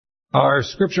Our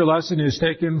scripture lesson is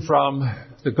taken from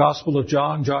the Gospel of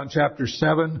John, John chapter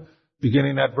 7,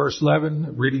 beginning at verse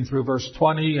 11, reading through verse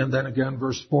 20, and then again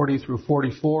verse 40 through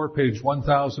 44, page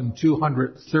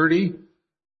 1230,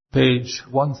 page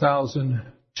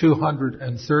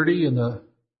 1230 in the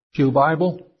Pew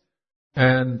Bible.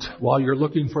 And while you're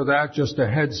looking for that, just a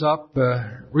heads up,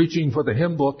 reaching for the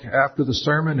hymn book after the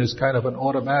sermon is kind of an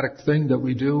automatic thing that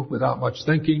we do without much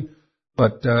thinking.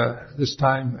 But this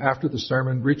time, after the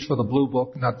sermon, reach for the blue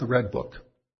book, not the red book.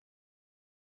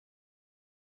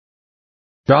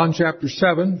 John chapter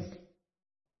 7,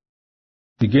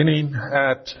 beginning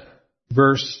at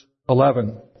verse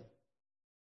 11.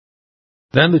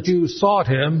 Then the Jews sought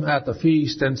him at the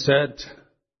feast and said,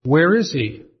 "Where is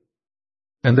he?"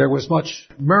 And there was much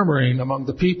murmuring among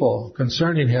the people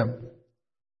concerning him.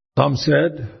 Some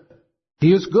said,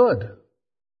 "He is good."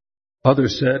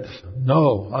 Others said,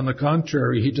 "No, on the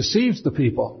contrary, he deceives the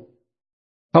people."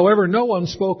 However, no one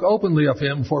spoke openly of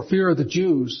him for fear of the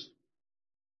Jews.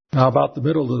 Now about the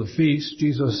middle of the feast,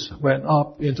 Jesus went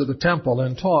up into the temple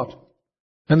and taught.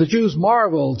 And the Jews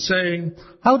marveled, saying,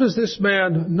 "How does this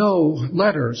man know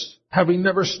letters, having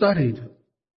never studied?"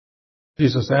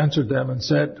 Jesus answered them and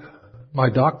said,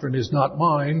 "My doctrine is not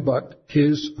mine, but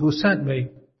his who sent me.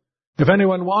 If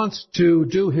anyone wants to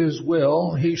do his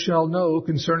will, he shall know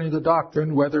concerning the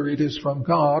doctrine whether it is from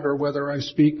God or whether I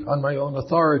speak on my own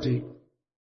authority.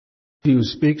 He who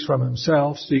speaks from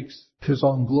himself seeks his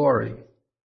own glory.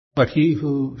 But he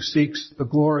who seeks the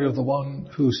glory of the one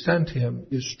who sent him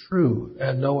is true,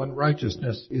 and no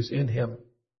unrighteousness is in him.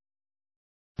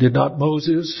 Did not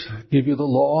Moses give you the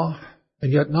law?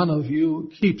 And yet none of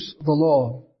you keeps the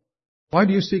law. Why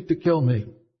do you seek to kill me?"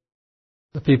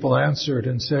 The people answered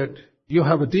and said, "You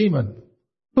have a demon.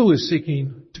 Who is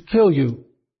seeking to kill you?"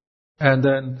 And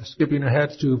then, skipping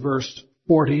ahead to verse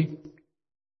 40,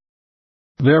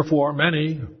 "Therefore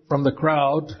many from the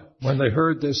crowd, when they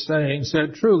heard this saying,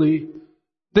 said, 'Truly,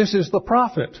 this is the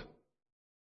prophet.'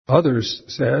 Others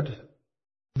said,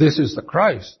 'This is the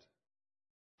Christ.'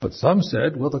 But some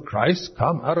said, 'Will the Christ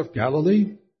come out of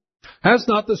Galilee? Has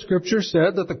not the Scripture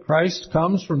said that the Christ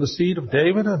comes from the seed of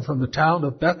David and from the town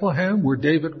of Bethlehem where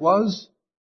David was?'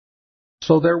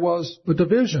 So there was a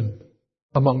division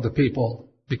among the people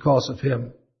because of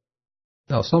him.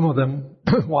 Now some of them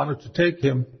wanted to take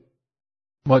him,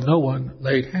 but no one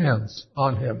laid hands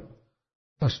on him."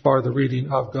 Thus far the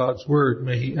reading of God's Word.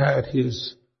 May He add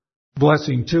His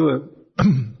blessing to it.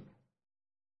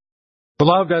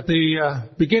 Beloved, at the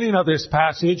beginning of this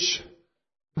passage,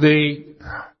 the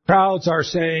crowds are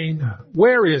saying,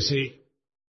 "Where is he?"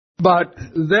 But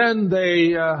then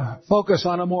they focus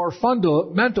on a more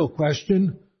fundamental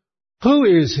question, who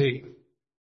is he?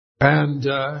 And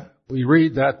we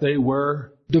read that they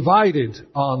were divided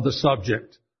on the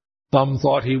subject. Some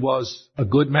thought he was a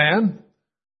good man.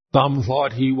 Some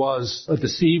thought he was a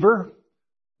deceiver.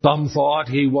 Some thought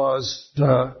he was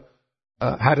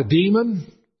had a demon.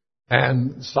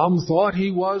 And some thought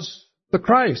he was the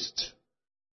Christ.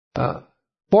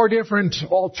 4 different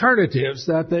alternatives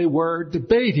that they were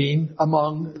debating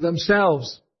among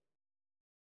themselves.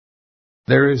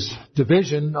 There is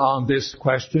division on this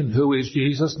question, who is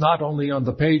Jesus, not only on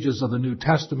the pages of the New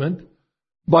Testament,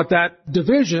 but that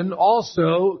division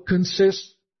also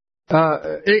exists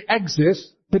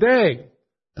today.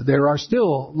 There are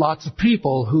still lots of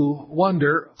people who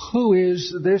wonder, who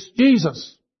is this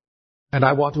Jesus? And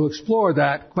I want to explore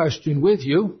that question with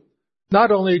you,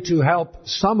 not only to help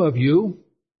some of you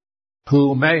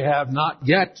who may have not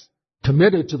yet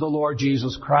committed to the Lord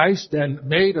Jesus Christ and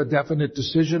made a definite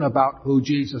decision about who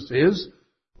Jesus is,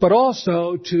 but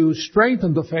also to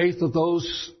strengthen the faith of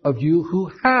those of you who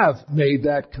have made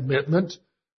that commitment,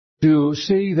 to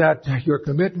see that your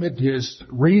commitment is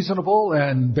reasonable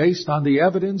and based on the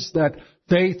evidence that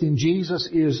faith in Jesus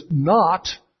is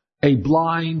not a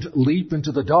blind leap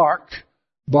into the dark,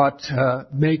 but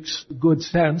makes good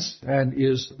sense and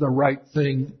is the right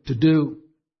thing to do.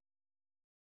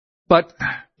 But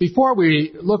before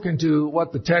we look into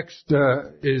what the text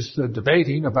is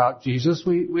debating about Jesus,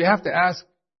 we have to ask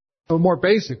a more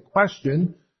basic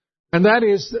question, and that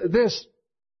is this: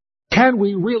 can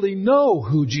we really know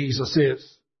who Jesus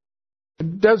is?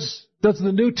 Does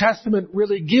the New Testament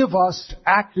really give us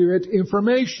accurate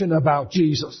information about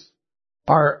Jesus?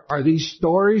 Are these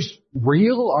stories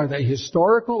real? Are they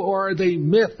historical? Or are they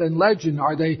myth and legend?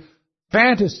 Are they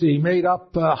fantasy made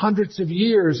up hundreds of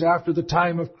years after the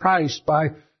time of Christ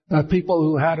by people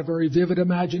who had a very vivid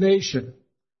imagination?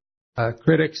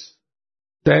 Critics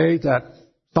say that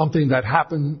something that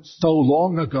happened so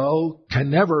long ago can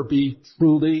never be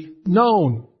truly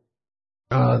known.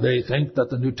 They think that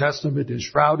the New Testament is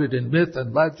shrouded in myth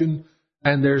and legend,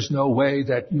 and there's no way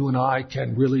that you and I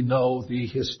can really know the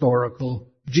historical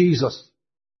Jesus.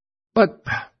 But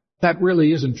that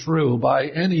really isn't true by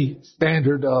any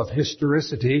standard of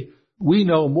historicity. We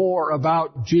know more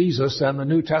about Jesus and the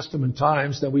New Testament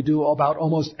times than we do about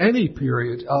almost any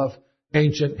period of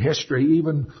ancient history,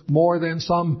 even more than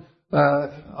some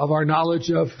of our knowledge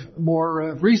of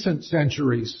more recent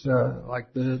centuries,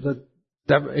 like the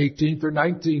 18th or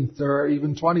 19th or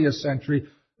even 20th century.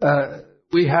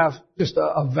 We have just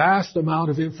a vast amount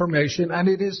of information, and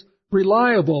it is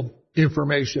reliable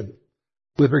information.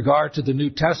 With regard to the New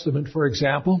Testament, for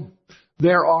example,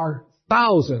 there are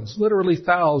thousands, literally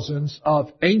thousands,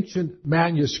 of ancient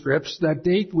manuscripts that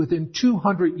date within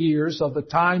 200 years of the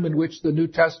time in which the New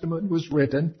Testament was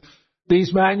written.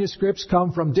 These manuscripts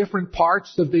come from different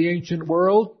parts of the ancient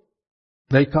world.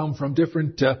 They come from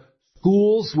different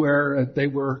schools where they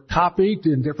were copied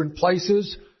in different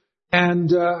places.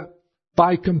 And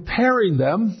by comparing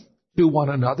them to one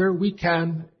another, we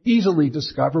can easily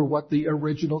discover what the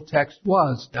original text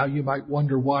was. Now, you might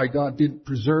wonder why God didn't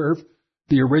preserve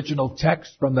the original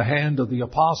text from the hand of the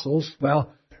apostles.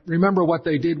 Well, remember what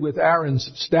they did with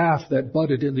Aaron's staff that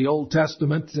budded in the Old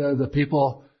Testament. The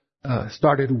people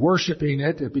started worshiping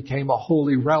it. It became a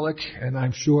holy relic, and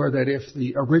I'm sure that if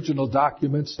the original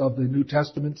documents of the New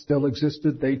Testament still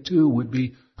existed, they too would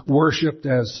be worshipped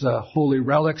as holy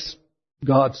relics.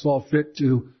 God saw fit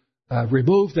to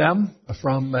remove them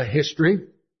from history.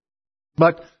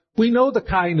 But we know the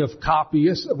kind of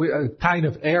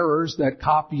errors that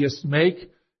copyists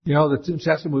make. You know, the New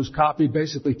Testament was copied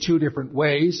basically two different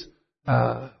ways.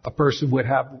 A person would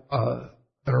have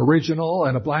an original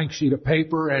and a blank sheet of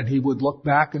paper, and he would look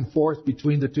back and forth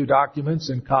between the two documents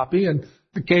and copy, and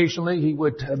occasionally he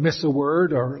would miss a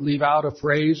word or leave out a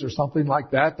phrase or something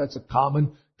like that. That's a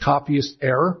common copyist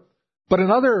error. But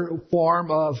another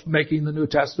form of making the New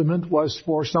Testament was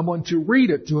for someone to read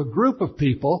it to a group of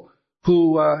people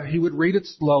who he would read it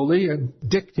slowly and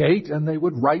dictate, and they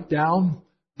would write down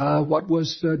what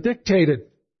was dictated.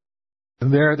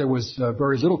 And there was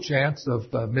very little chance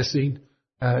of missing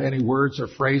any words or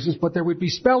phrases, but there would be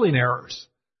spelling errors.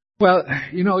 Well,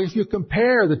 you know, if you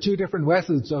compare the two different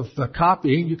methods of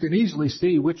copying, you can easily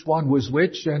see which one was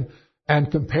which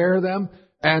and compare them.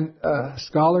 And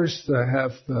scholars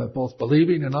have, both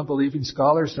believing and unbelieving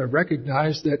scholars, have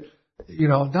recognized that, you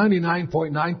know,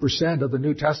 99.9% of the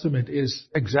New Testament is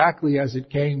exactly as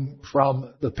it came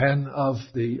from the pen of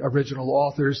the original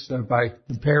authors. By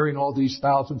comparing all these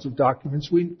thousands of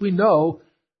documents, we know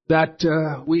that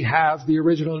we have the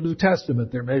original New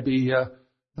Testament. There may be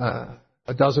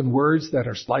a dozen words that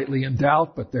are slightly in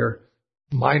doubt, but they're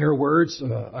minor words,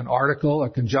 an article, a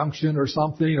conjunction or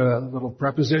something, a little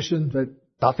preposition, but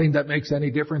nothing that makes any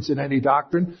difference in any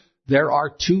doctrine. There are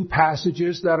two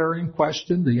passages that are in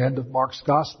question, the end of Mark's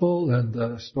Gospel and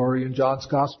the story in John's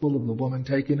Gospel of the woman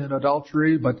taken in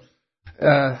adultery, but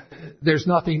there's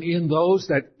nothing in those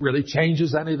that really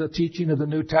changes any of the teaching of the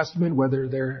New Testament, whether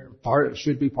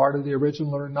should be part of the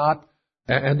original or not.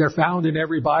 And they're found in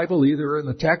every Bible, either in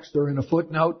the text or in a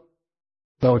footnote.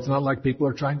 So it's not like people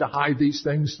are trying to hide these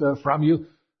things from you.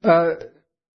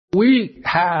 We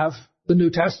have the New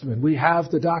Testament. We have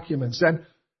the documents. And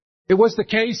it was the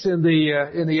case in the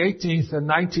 18th and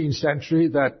 19th century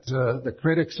that the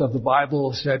critics of the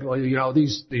Bible said, well, you know,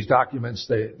 these documents,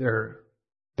 they're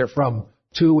from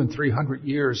 200 and 300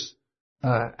 years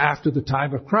after the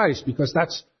time of Christ, because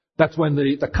that's when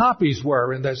the copies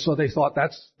were, and so they thought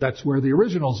that's where the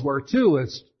originals were too.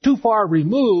 It's too far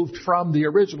removed from the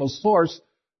original source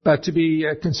to be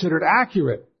considered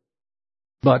accurate.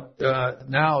 But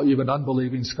now even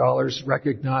unbelieving scholars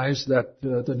recognize that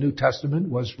the New Testament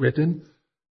was written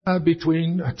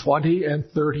between 20 and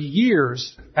 30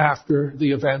 years after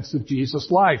the events of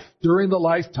Jesus' life, during the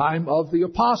lifetime of the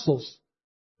apostles.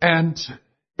 And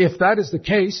if that is the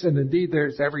case, and indeed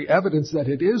there's every evidence that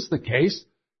it is the case,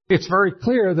 it's very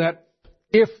clear that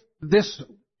if this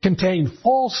contained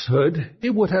falsehood, it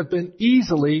would have been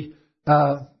easily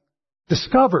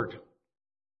discovered.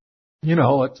 You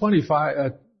know, 20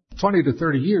 to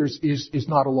 30 years is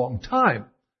not a long time.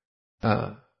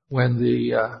 When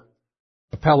the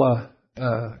Capella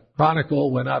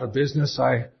Chronicle went out of business,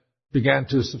 I began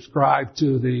to subscribe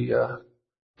to the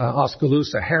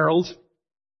Oskaloosa Herald.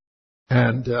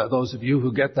 And those of you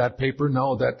who get that paper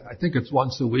know that I think it's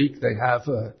once a week they have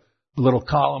a little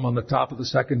column on the top of the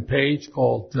second page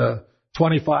called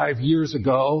 25 Years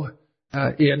Ago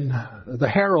in the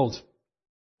Herald.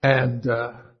 And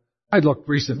I looked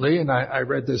recently and I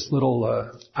read this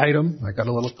little item. I got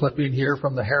a little clipping here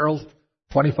from the Herald,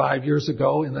 25 years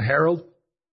ago in the Herald.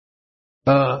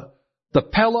 The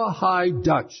Pella High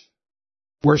Dutch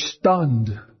were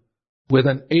stunned with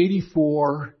an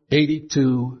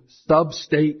 84-82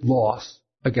 sub-state loss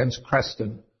against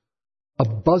Creston. A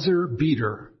buzzer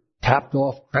beater capped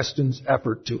off Creston's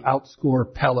effort to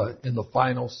outscore Pella in the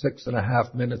final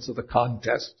 6.5 minutes of the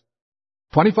contest.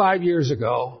 25 years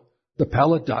ago, the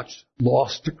Pella Dutch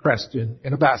lost to Creston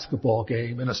in a basketball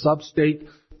game in a sub-state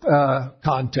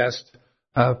contest.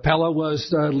 Pella was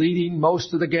leading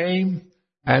most of the game,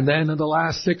 and then in the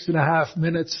last 6.5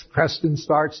 minutes, Creston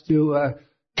starts to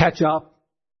catch up.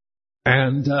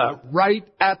 And right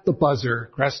at the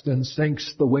buzzer, Creston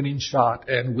sinks the winning shot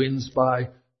and wins by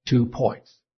 2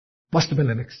 points. Must have been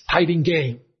an exciting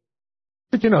game.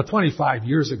 But 25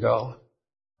 years ago,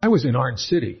 I was in Orange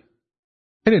City.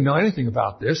 I didn't know anything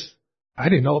about this. I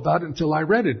didn't know about it until I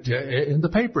read it in the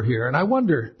paper here. And I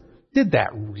wonder, did that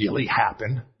really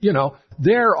happen?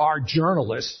 There are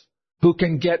journalists who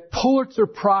can get Pulitzer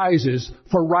Prizes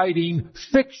for writing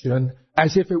fiction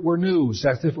as if it were news,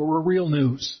 as if it were real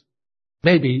news.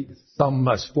 Maybe some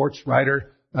sports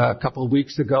writer a couple of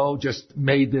weeks ago just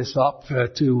made this up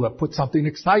to put something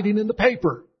exciting in the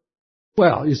paper.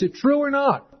 Well, is it true or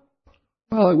not?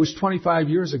 Well, it was 25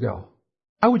 years ago.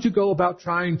 How would you go about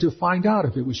trying to find out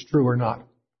if it was true or not?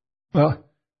 Well,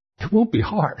 it won't be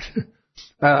hard.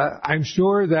 I'm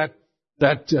sure that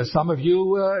some of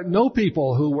you know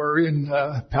people who were in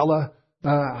Pella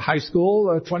High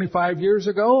School 25 years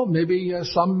ago. Maybe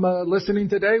some listening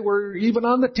today were even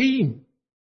on the team.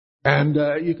 And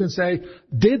you can say,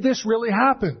 did this really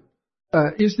happen?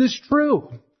 Is this true?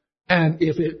 And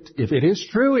if it is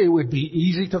true, it would be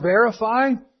easy to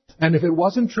verify. And if it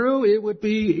wasn't true, it would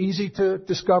be easy to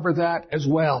discover that as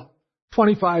well.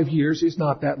 25 years is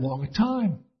not that long a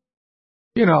time.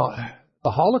 The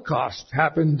Holocaust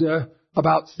happened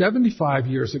about 75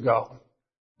 years ago.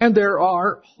 And there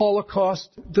are Holocaust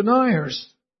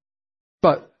deniers.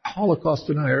 But Holocaust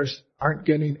deniers aren't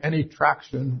getting any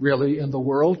traction really in the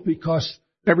world because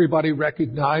everybody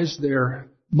recognizes they're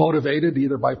motivated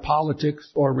either by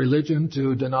politics or religion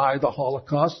to deny the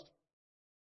Holocaust.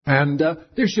 And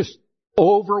there's just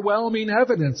overwhelming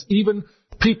evidence, even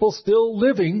people still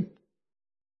living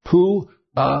who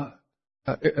survived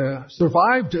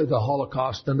the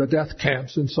Holocaust and the death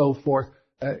camps and so forth.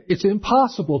 It's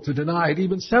impossible to deny it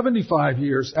even 75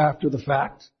 years after the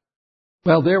fact.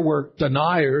 Well, there were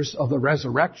deniers of the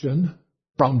resurrection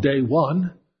from day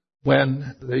one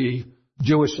when the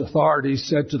Jewish authorities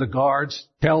said to the guards,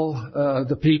 tell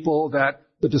the people that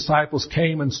the disciples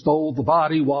came and stole the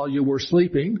body while you were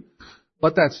sleeping.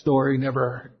 But that story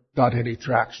never got any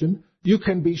traction. You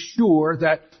can be sure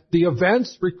that the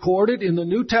events recorded in the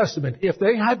New Testament, if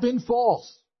they had been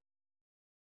false,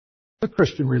 the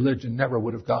Christian religion never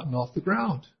would have gotten off the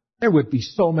ground. There would be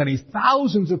so many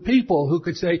thousands of people who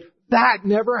could say, that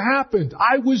never happened.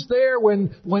 I was there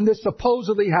when this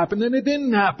supposedly happened, and it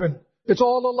didn't happen. It's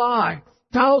all a lie.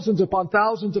 Thousands upon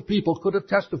thousands of people could have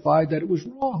testified that it was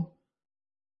wrong.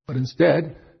 But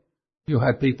instead, you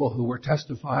had people who were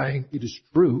testifying it is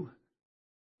true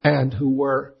and who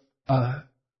were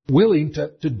willing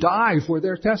to die for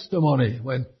their testimony.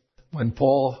 When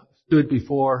Paul stood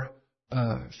before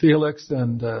Felix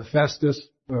and Festus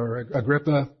or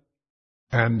Agrippa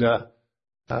and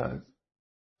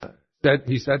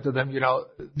he said to them,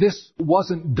 this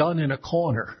wasn't done in a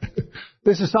corner.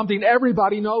 This is something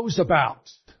everybody knows about.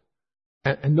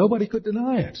 And nobody could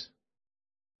deny it.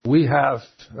 We have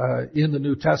in the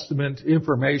New Testament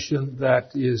information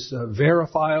that is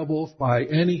verifiable by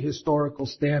any historical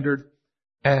standard,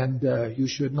 and you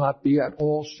should not be at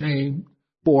all shamed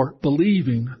for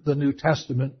believing the New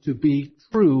Testament to be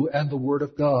true and the Word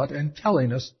of God and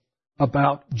telling us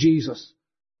about Jesus.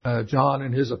 John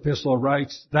in his epistle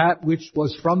writes, that which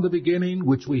was from the beginning,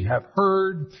 which we have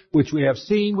heard, which we have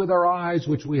seen with our eyes,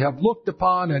 which we have looked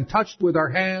upon and touched with our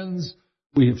hands,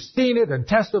 we have seen it and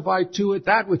testified to it.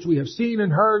 That which we have seen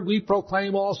and heard, we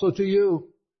proclaim also to you.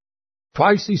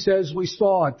 Twice he says we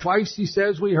saw it. Twice he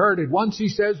says we heard it. Once he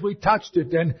says we touched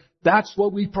it. And that's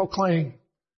what we proclaim.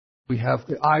 We have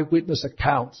the eyewitness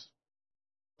accounts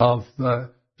of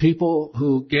people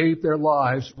who gave their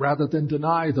lives rather than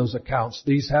deny those accounts.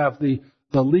 These have the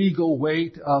legal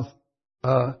weight of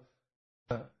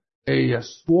a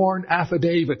sworn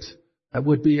affidavit that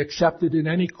would be accepted in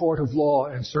any court of law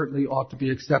and certainly ought to be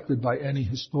accepted by any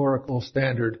historical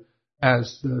standard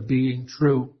as being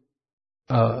true.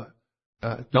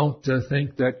 Don't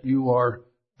think that you are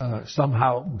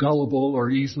somehow gullible or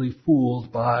easily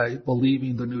fooled by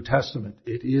believing the New Testament.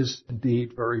 It is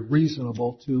indeed very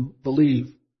reasonable to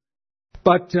believe.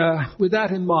 But with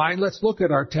that in mind, let's look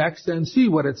at our text and see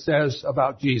what it says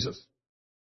about Jesus.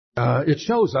 it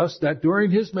shows us that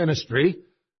during his ministry,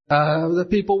 the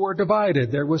people were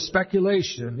divided. There was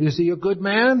speculation. Is he a good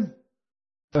man?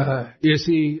 Is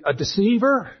he a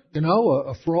deceiver?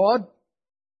 A fraud?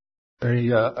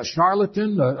 A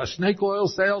charlatan? A snake oil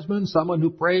salesman? Someone who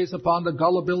preys upon the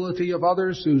gullibility of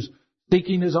others, who's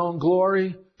seeking his own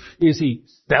glory? Is he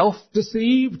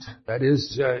self-deceived? That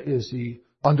is he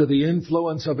under the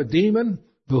influence of a demon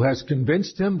who has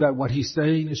convinced him that what he's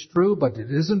saying is true, but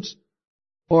it isn't?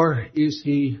 Or is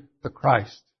he the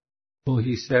Christ, who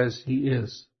he says he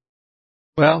is?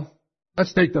 Well,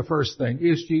 let's take the first thing.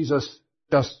 Is Jesus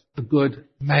just a good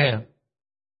man?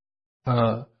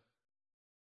 That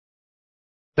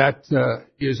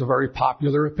is a very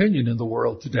popular opinion in the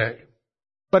world today.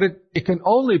 But it can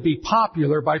only be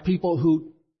popular by people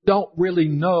who don't really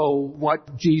know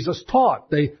what Jesus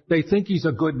taught. They think he's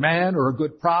a good man or a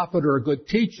good prophet or a good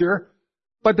teacher,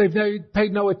 but they've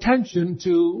paid no attention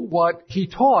to what he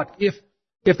taught.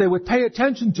 If they would pay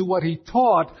attention to what he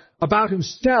taught about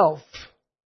himself,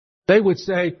 they would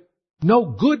say, no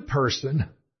good person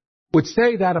would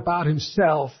say that about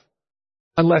himself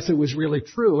unless it was really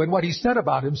true. And what he said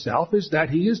about himself is that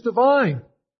he is divine.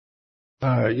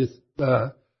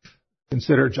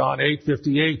 Consider John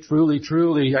 8:58. Truly,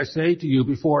 truly, I say to you,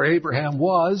 before Abraham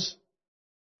was,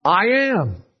 I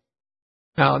am.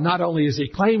 Now, not only is he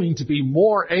claiming to be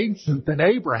more ancient than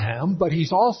Abraham, but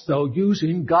he's also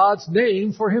using God's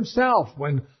name for himself.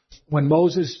 When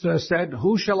Moses said,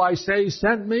 who shall I say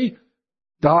sent me?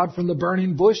 God from the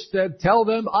burning bush said, tell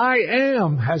them I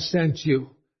am has sent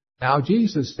you. Now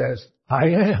Jesus says, I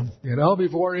am.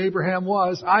 Before Abraham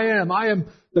was, I am. I am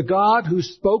the God who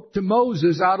spoke to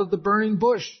Moses out of the burning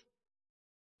bush.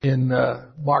 In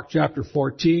Mark chapter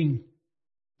 14,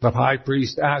 the high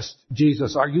priest asked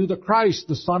Jesus, are you the Christ,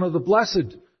 the Son of the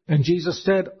Blessed? And Jesus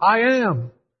said, I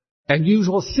am. And you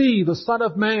will see the Son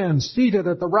of Man seated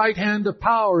at the right hand of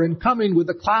power and coming with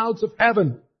the clouds of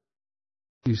heaven.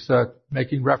 He's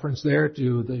making reference there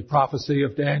to the prophecy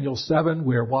of Daniel 7,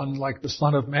 where one like the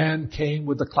Son of Man came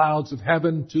with the clouds of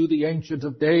heaven to the Ancient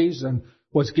of Days and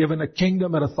was given a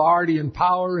kingdom and authority and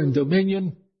power and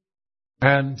dominion.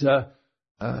 And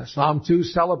Psalm 2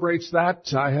 celebrates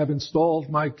that. I have installed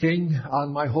my king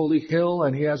on my holy hill,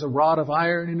 and he has a rod of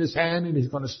iron in his hand, and he's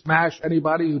going to smash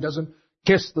anybody who doesn't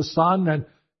kiss the Son. And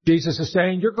Jesus is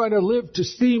saying, you're going to live to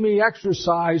see me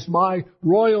exercise my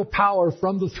royal power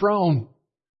from the throne.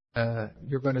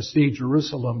 You're going to see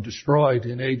Jerusalem destroyed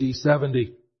in AD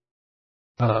 70.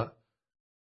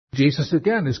 Jesus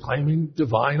again is claiming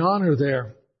divine honor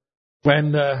there.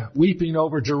 When weeping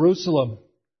over Jerusalem,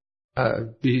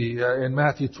 in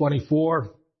Matthew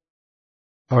 24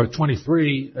 or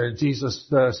 23,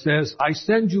 Jesus says, I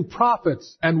send you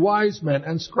prophets and wise men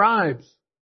and scribes.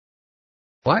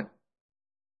 What?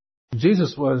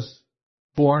 Jesus was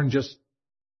born just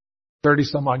 30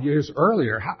 some odd years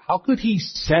earlier. How could he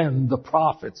send the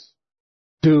prophets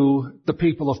to the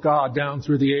people of God down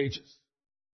through the ages?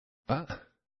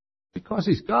 Because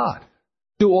he's God.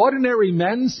 Do ordinary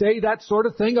men say that sort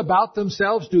of thing about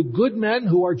themselves? Do good men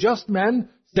who are just men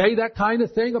say that kind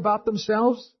of thing about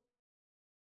themselves?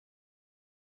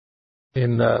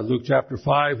 In Luke chapter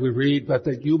 5 we read, but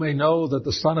that you may know that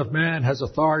the Son of Man has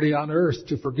authority on earth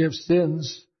to forgive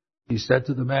sins. He said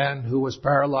to the man who was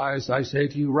paralyzed, I say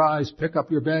to you, rise, pick up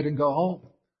your bed and go home.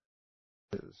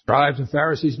 The scribes and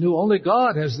Pharisees knew only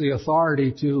God has the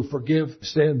authority to forgive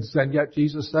sins, and yet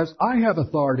Jesus says, I have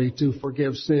authority to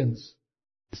forgive sins.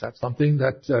 Is that something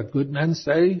that good men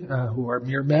say who are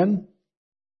mere men?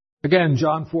 Again,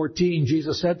 John 14,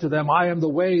 Jesus said to them, I am the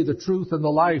way, the truth, and the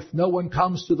life. No one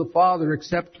comes to the Father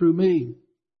except through me.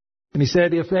 And he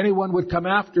said, if anyone would come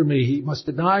after me, he must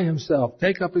deny himself,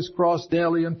 take up his cross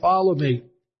daily, and follow me.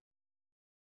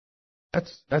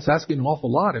 That's asking an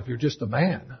awful lot if you're just a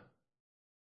man.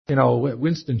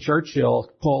 Winston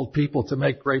Churchill called people to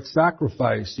make great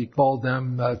sacrifice. He called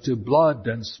them to blood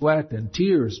and sweat and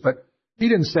tears. But he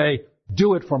didn't say,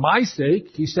 do it for my sake.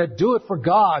 He said, do it for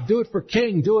God, do it for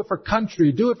King, do it for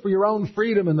country, do it for your own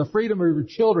freedom and the freedom of your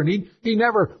children. He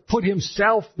never put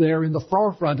himself there in the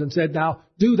forefront and said, now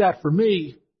do that for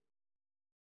me.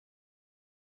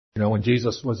 When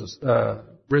Jesus was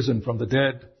risen from the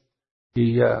dead,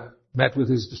 he met with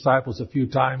his disciples a few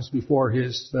times before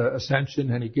his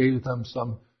ascension, and he gave them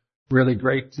some really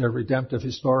great redemptive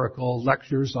historical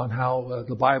lectures on how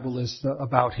the Bible is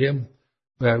about him.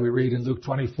 We read in Luke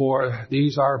 24,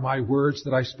 these are my words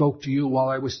that I spoke to you while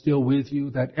I was still with you,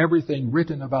 that everything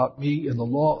written about me in the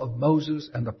law of Moses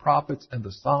and the prophets and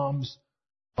the Psalms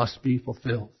must be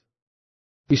fulfilled.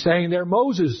 He's saying there,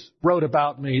 Moses wrote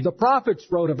about me, the prophets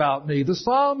wrote about me, the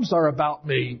Psalms are about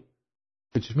me.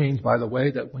 which means, by the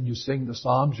way, that when you sing the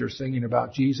Psalms, you're singing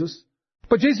about Jesus.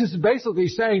 But Jesus is basically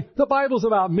saying, the Bible's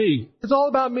about me. It's all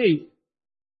about me.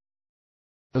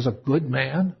 Does a good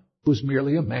man, who's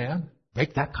merely a man,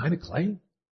 make that kind of claim?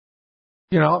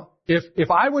 You know, if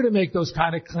I were to make those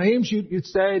kind of claims, you'd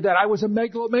say that I was a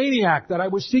megalomaniac, that I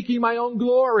was seeking my own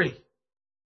glory.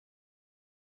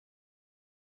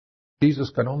 Jesus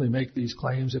can only make these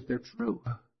claims if they're true.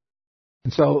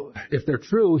 And so, if they're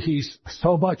true, He's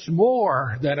so much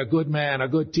more than a good man, a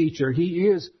good teacher. He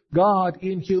is God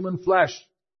in human flesh.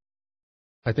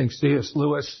 I think C.S.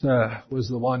 Lewis was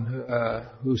the one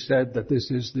who said that this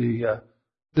is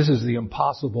the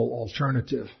impossible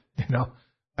alternative. You know,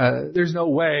 there's no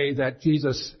way that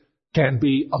Jesus can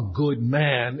be a good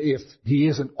man if He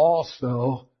isn't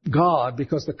also God,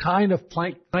 because the kind of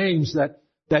claims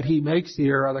that He makes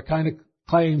here are the kind of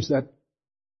claims that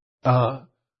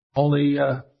only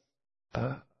a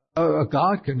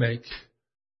God can make.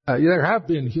 There have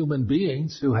been human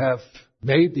beings who have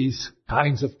made these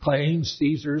kinds of claims.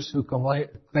 Caesars who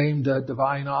claimed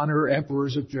divine honor,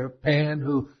 emperors of Japan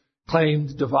who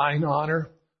claimed divine honor,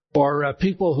 or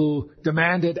people who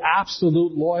demanded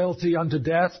absolute loyalty unto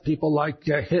death, people like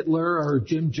Hitler or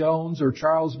Jim Jones or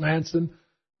Charles Manson.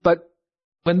 But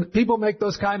when people make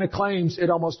those kind of claims, it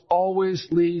almost always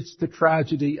leads to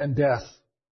tragedy and death.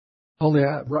 Only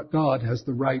God has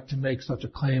the right to make such a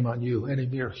claim on you. Any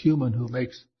mere human who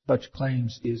makes such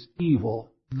claims is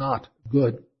evil, not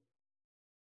good.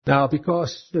 Now,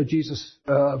 because Jesus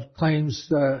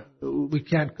claims we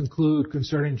can't conclude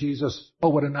concerning Jesus, oh,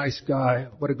 what a nice guy,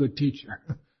 what a good teacher.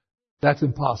 That's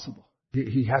impossible.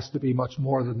 He has to be much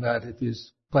more than that if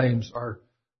his claims are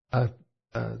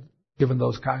given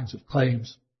those kinds of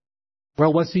claims.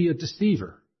 Well, was he a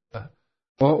deceiver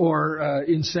or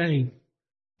insane?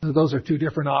 Those are two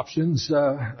different options.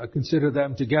 Consider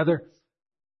them together.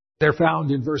 They're found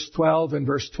in verse 12 and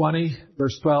verse 20.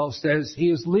 Verse 12 says,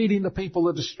 he is leading the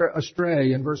people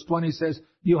astray. And verse 20 says,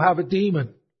 you have a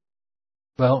demon.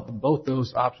 Well, both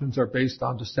those options are based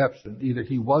on deception. Either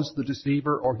he was the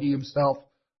deceiver or he himself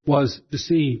was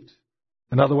deceived.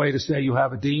 Another way to say you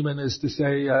have a demon is to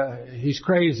say he's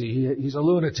crazy, he's a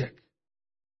lunatic.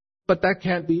 But that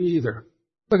can't be either.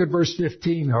 Look at verse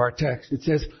 15 of our text. It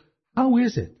says, how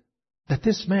is it that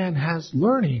this man has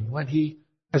learning when he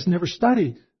has never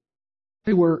studied?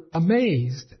 They were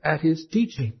amazed at his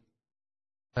teaching.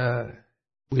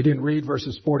 We didn't read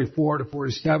verses 44 to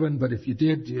 47, but if you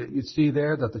did, you'd see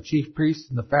there that the chief priests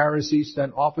and the Pharisees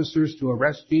sent officers to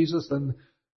arrest Jesus, and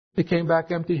they came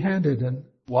back empty-handed. And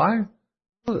why?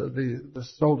 Well, the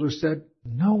soldiers said,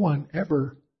 no one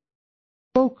ever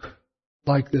spoke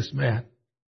like this man.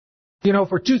 You know,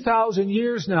 for 2,000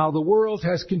 years now, the world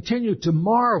has continued to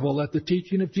marvel at the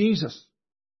teaching of Jesus.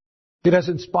 It has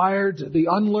inspired the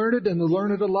unlearned and the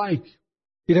learned alike.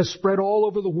 It has spread all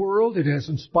over the world. It has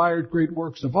inspired great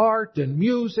works of art and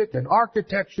music and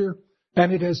architecture.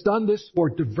 And it has done this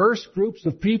for diverse groups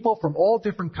of people from all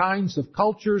different kinds of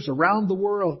cultures around the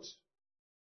world.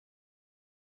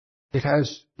 It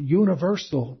has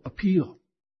universal appeal.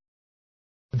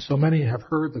 And so many have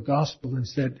heard the gospel and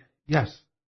said, yes,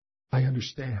 I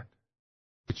understand.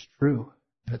 It's true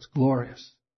and it's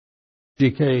glorious.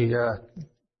 G.K.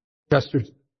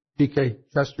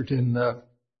 Chesterton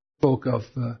spoke of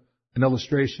an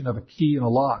illustration of a key and a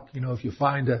lock. You know, if you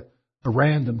find a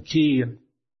random key and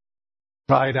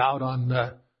try it out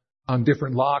on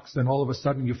different locks, and all of a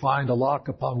sudden you find a lock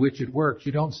upon which it works,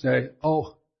 you don't say,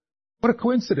 oh, what a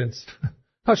coincidence.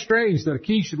 How strange that a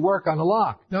key should work on a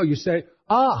lock. No, you say,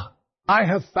 I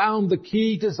have found the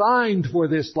key designed for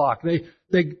this lock.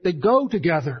 They go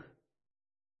together.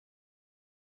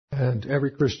 And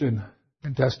every Christian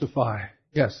can testify,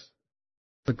 yes,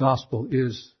 the gospel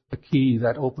is the key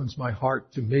that opens my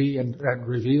heart to me and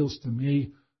reveals to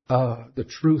me the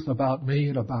truth about me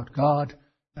and about God.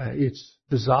 It's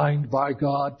designed by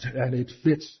God and it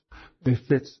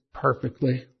fits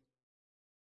perfectly.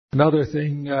 Another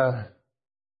thing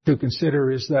to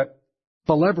consider is that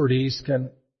celebrities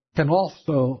can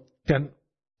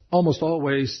almost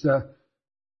always,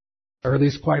 or at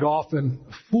least quite often,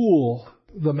 fool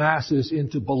the masses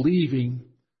into believing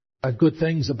good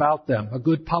things about them. A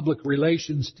good public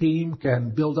relations team can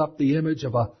build up the image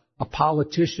of a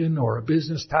politician or a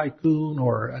business tycoon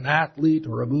or an athlete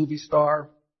or a movie star.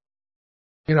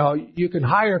 You know, you can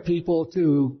hire people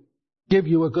to give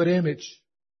you a good image,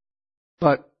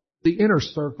 but the inner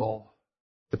circle,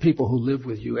 the people who live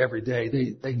with you every day,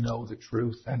 they know the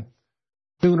truth. And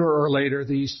sooner or later,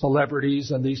 these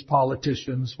celebrities and these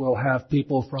politicians will have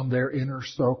people from their inner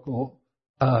circle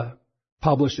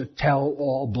publish a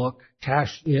tell-all book,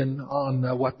 cash in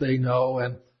on what they know,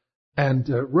 and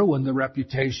ruin the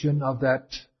reputation of that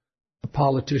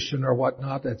politician or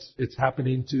whatnot. It's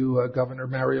happening to Governor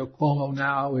Mario Cuomo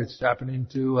now. It's happening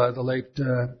to the late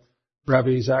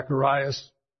Ravi Zacharias.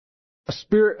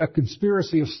 A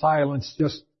conspiracy of silence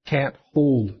just can't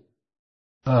hold.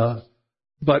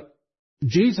 But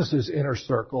Jesus' inner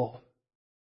circle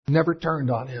never turned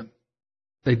on him.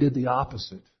 They did the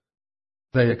opposite.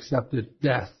 They accepted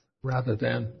death rather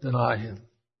than deny him.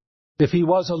 If he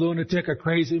was a lunatic, a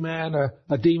crazy man,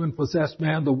 a demon-possessed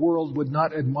man, the world would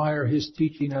not admire his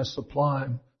teaching as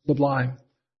sublime.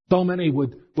 So many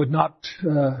would not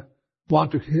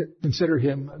want to consider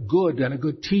him good and a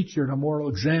good teacher and a moral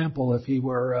example if he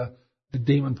were a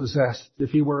demon-possessed.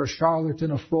 If he were a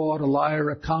charlatan, a fraud, a liar,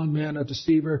 a con man, a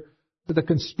deceiver, the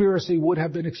conspiracy would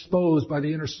have been exposed by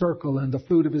the inner circle and the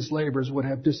fruit of his labors would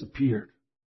have disappeared.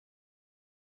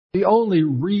 The only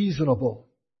reasonable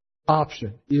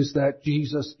option is that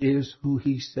Jesus is who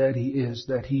he said he is,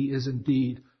 that he is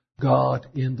indeed God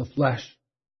in the flesh.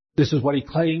 This is what he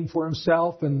claimed for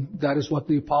himself, and that is what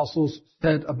the apostles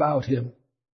said about him.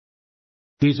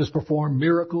 Jesus performed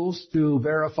miracles to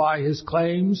verify his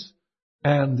claims,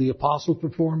 and the apostles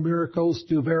performed miracles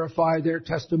to verify their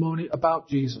testimony about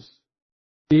Jesus.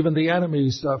 Even the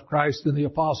enemies of Christ and the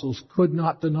apostles could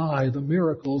not deny the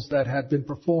miracles that had been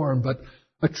performed, but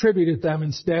attributed them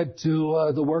instead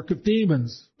to the work of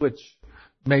demons, which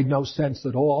made no sense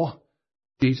at all.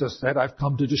 Jesus said, I've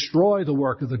come to destroy the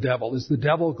work of the devil. Is the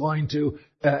devil going to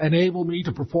enable me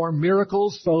to perform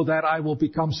miracles so that I will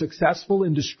become successful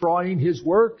in destroying his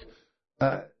work?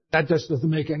 That just doesn't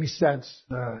make any sense.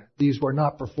 These were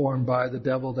not performed by the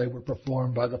devil. They were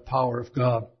performed by the power of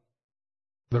God.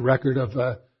 The record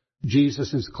of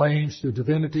Jesus' claims to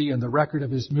divinity and the record of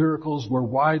his miracles were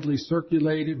widely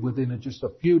circulated within just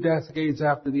a few decades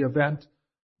after the event.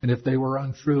 And if they were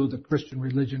untrue, the Christian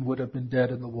religion would have been dead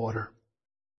in the water.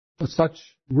 But such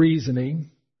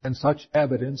reasoning and such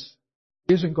evidence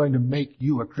isn't going to make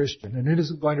you a Christian, and it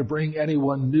isn't going to bring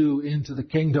anyone new into the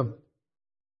kingdom.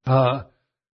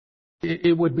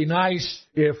 It would be nice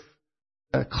if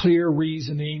clear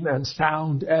reasoning and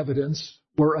sound evidence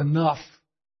were enough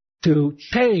to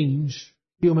change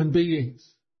human beings.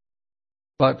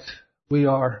 But we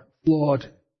are flawed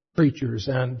creatures,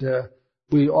 and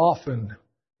we often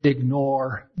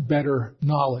ignore better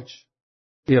knowledge.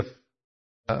 If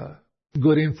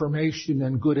good information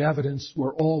and good evidence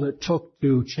were all it took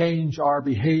to change our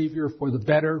behavior for the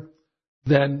better,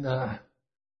 then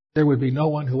there would be no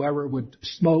one who ever would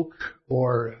smoke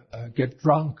or get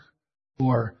drunk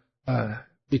or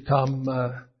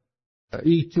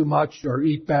eat too much or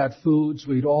eat bad foods.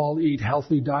 We'd all eat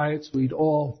healthy diets. We'd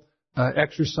all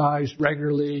exercise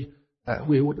regularly.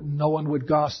 No one would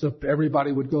gossip.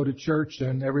 Everybody would go to church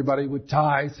and everybody would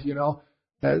tithe,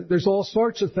 There's all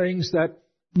sorts of things that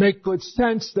make good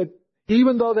sense, that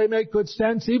even though they make good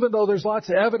sense, even though there's lots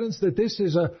of evidence that this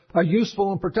is a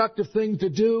useful and productive thing to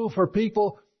do for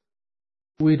people,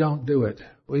 we don't do it.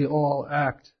 We all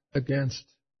act against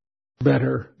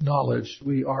better knowledge.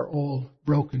 We are all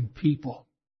broken people.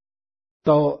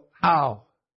 So how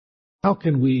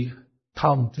can we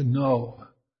come to know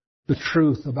the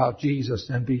truth about Jesus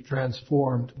and be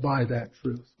transformed by that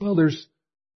truth? Well, there's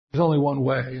only one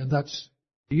way, and that's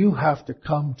you have to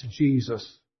come to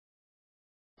Jesus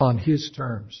on his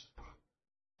terms,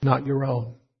 not your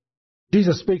own.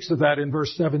 Jesus speaks of that in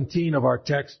verse 17 of our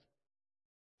text,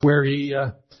 where he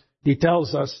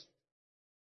tells us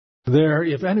there,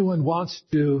 if anyone wants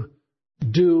to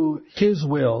do his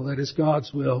will, that is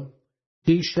God's will,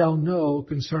 he shall know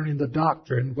concerning the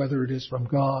doctrine whether it is from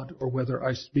God or whether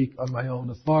I speak on my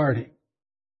own authority.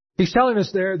 He's telling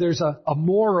us there's a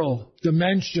moral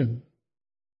dimension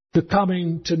to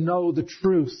coming to know the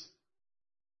truth.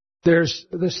 There's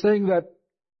this thing that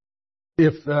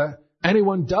if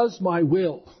anyone does my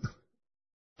will,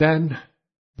 then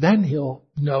he'll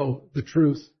know the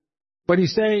truth. What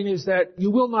he's saying is that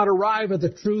you will not arrive at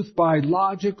the truth by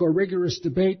logic or rigorous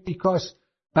debate because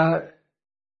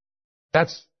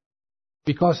that's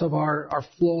because of our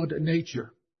flawed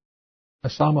nature.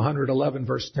 Psalm 111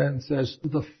 verse 10 says,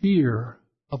 the fear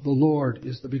of the Lord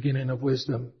is the beginning of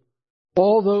wisdom.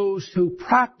 All those who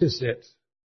practice it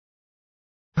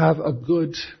have a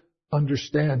good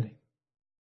understanding.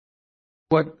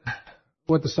 What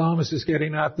the psalmist is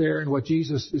getting at there and what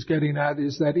Jesus is getting at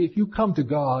is that if you come to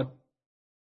God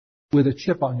with a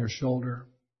chip on your shoulder,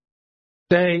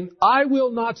 saying, I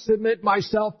will not submit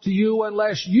myself to you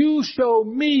unless you show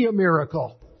me a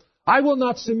miracle. I will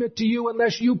not submit to you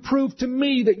unless you prove to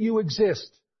me that you exist.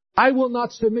 I will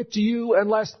not submit to you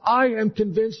unless I am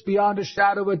convinced beyond a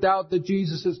shadow of a doubt that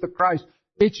Jesus is the Christ.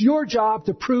 It's your job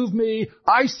to prove me.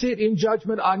 I sit in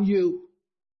judgment on you.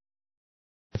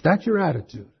 If that's your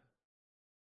attitude,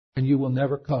 then you will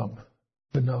never come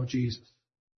to know Jesus.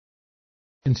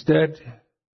 Instead,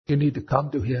 you need to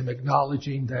come to Him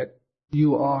acknowledging that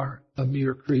you are a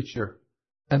mere creature,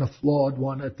 and a flawed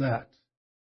one at that,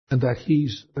 and that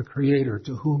He's the Creator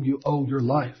to whom you owe your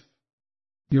life,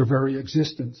 your very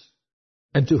existence,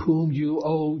 and to whom you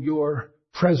owe your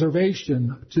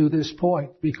preservation to this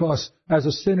point, because as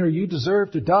a sinner you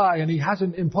deserve to die, and He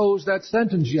hasn't imposed that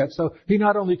sentence yet. So He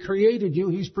not only created you,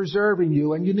 He's preserving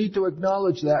you, and you need to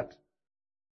acknowledge that.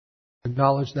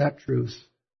 Acknowledge that truth.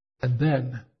 And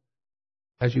then,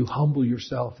 as you humble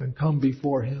yourself and come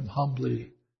before Him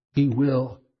humbly, He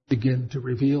will begin to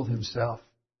reveal Himself.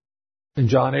 In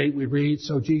John 8 we read,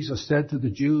 "So Jesus said to the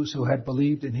Jews who had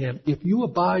believed in Him, 'If you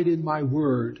abide in my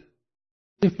word,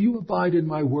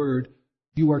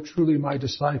 you are truly my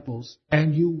disciples,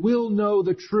 and you will know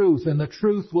the truth, and the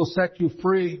truth will set you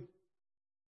free.'"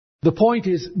 The point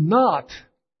is not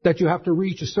that you have to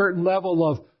reach a certain level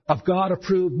of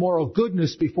God-approved moral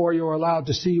goodness before you're allowed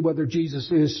to see whether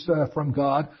Jesus is from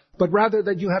God, but rather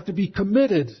that you have to be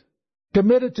committed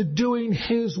to doing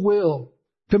His will,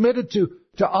 committed to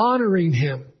honoring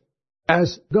Him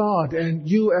as God and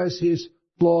you as His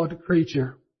flawed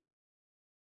creature.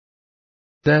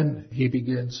 Then He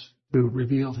begins to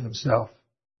reveal Himself.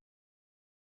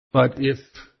 But if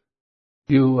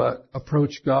you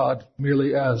approach God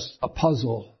merely as a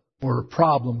puzzle or a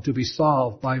problem to be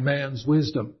solved by man's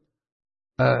wisdom,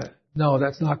 no,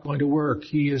 that's not going to work.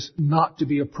 He is not to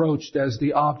be approached as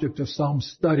the object of some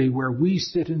study where we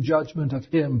sit in judgment of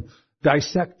Him,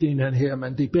 dissecting Him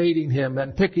and debating Him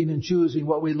and picking and choosing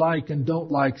what we like and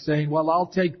don't like, saying, well, I'll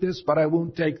take this, but I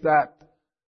won't take that.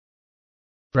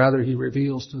 Rather, He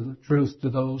reveals the truth to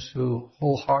those who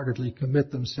wholeheartedly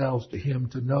commit themselves to Him,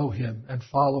 to know Him and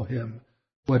follow Him,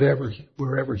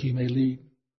 wherever He may lead.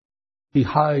 He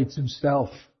hides Himself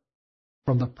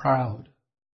from the proud,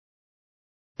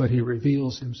 but He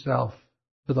reveals Himself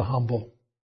to the humble.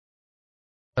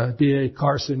 D.A.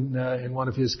 Carson, in one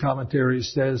of his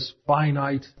commentaries, says,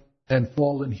 "Finite and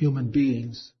fallen human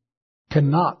beings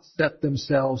cannot set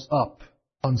themselves up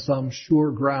on some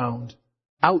sure ground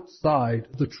outside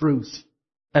the truth,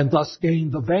 and thus gain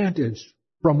the vantage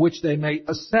from which they may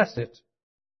assess it.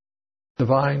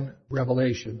 Divine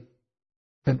revelation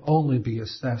can only be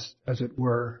assessed, as it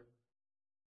were,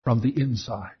 from the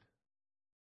inside."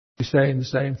 He's saying the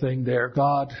same thing there.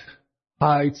 God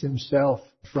hides Himself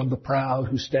from the proud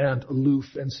who stand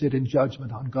aloof and sit in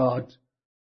judgment on God,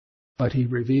 but He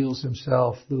reveals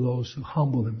Himself to those who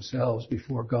humble themselves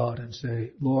before God and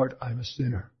say, "Lord, I'm a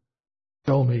sinner.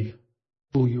 Show me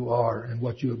who you are and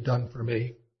what you have done for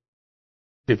me."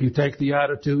 If you take the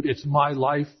attitude, "It's my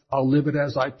life, I'll live it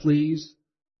as I please,"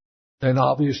 then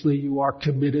obviously you are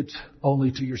committed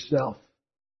only to yourself,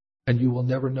 and you will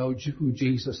never know who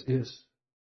Jesus is.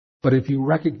 But if you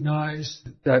recognize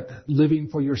that living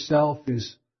for yourself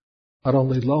is not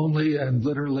only lonely and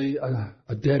literally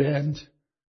a dead end,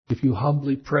 if you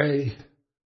humbly pray,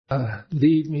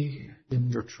 "Lead me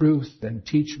in your truth and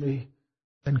teach me,"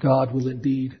 then God will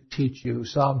indeed teach you.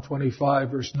 Psalm 25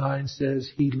 verse 9 says,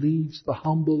 "He leads the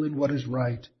humble in what is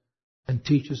right and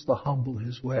teaches the humble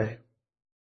His way."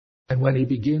 And when He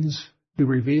begins to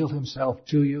reveal Himself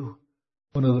to you,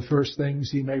 one of the first things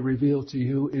He may reveal to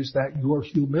you is that your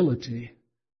humility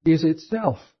is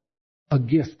itself a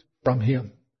gift from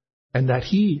Him, and that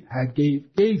He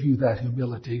gave you that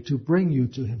humility to bring you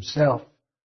to Himself,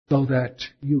 so that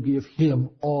you give Him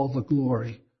all the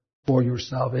glory for your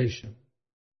salvation.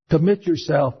 Commit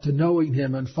yourself to knowing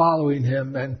Him and following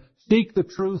Him, and seek the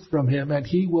truth from Him, and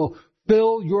He will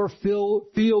fill your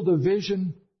field of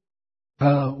vision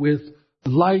with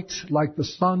light like the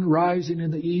sun rising in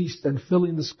the east and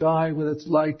filling the sky with its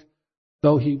light,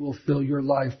 though He will fill your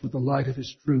life with the light of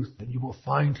His truth, and you will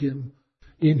find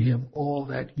in Him all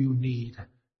that you need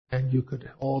and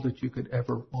all that you could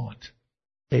ever want.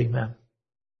 Amen.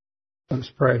 Let us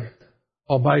pray.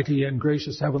 Almighty and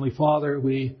gracious Heavenly Father,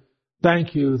 we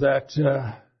thank You that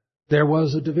there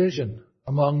was a division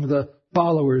among the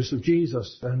followers of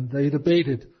Jesus, and they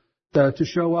debated to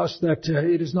show us that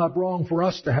it is not wrong for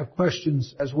us to have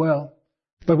questions as well.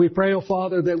 But we pray, O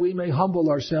Father, that we may humble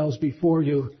ourselves before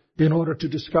You in order to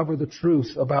discover the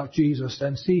truth about Jesus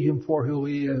and see Him for who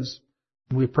He is.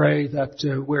 And we pray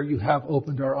that where You have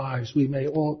opened our eyes, we may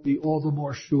all be all the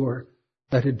more sure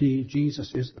that indeed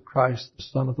Jesus is the Christ, the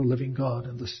Son of the living God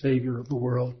and the Savior of the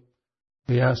world.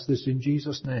 We ask this in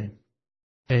Jesus' name.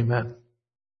 Amen.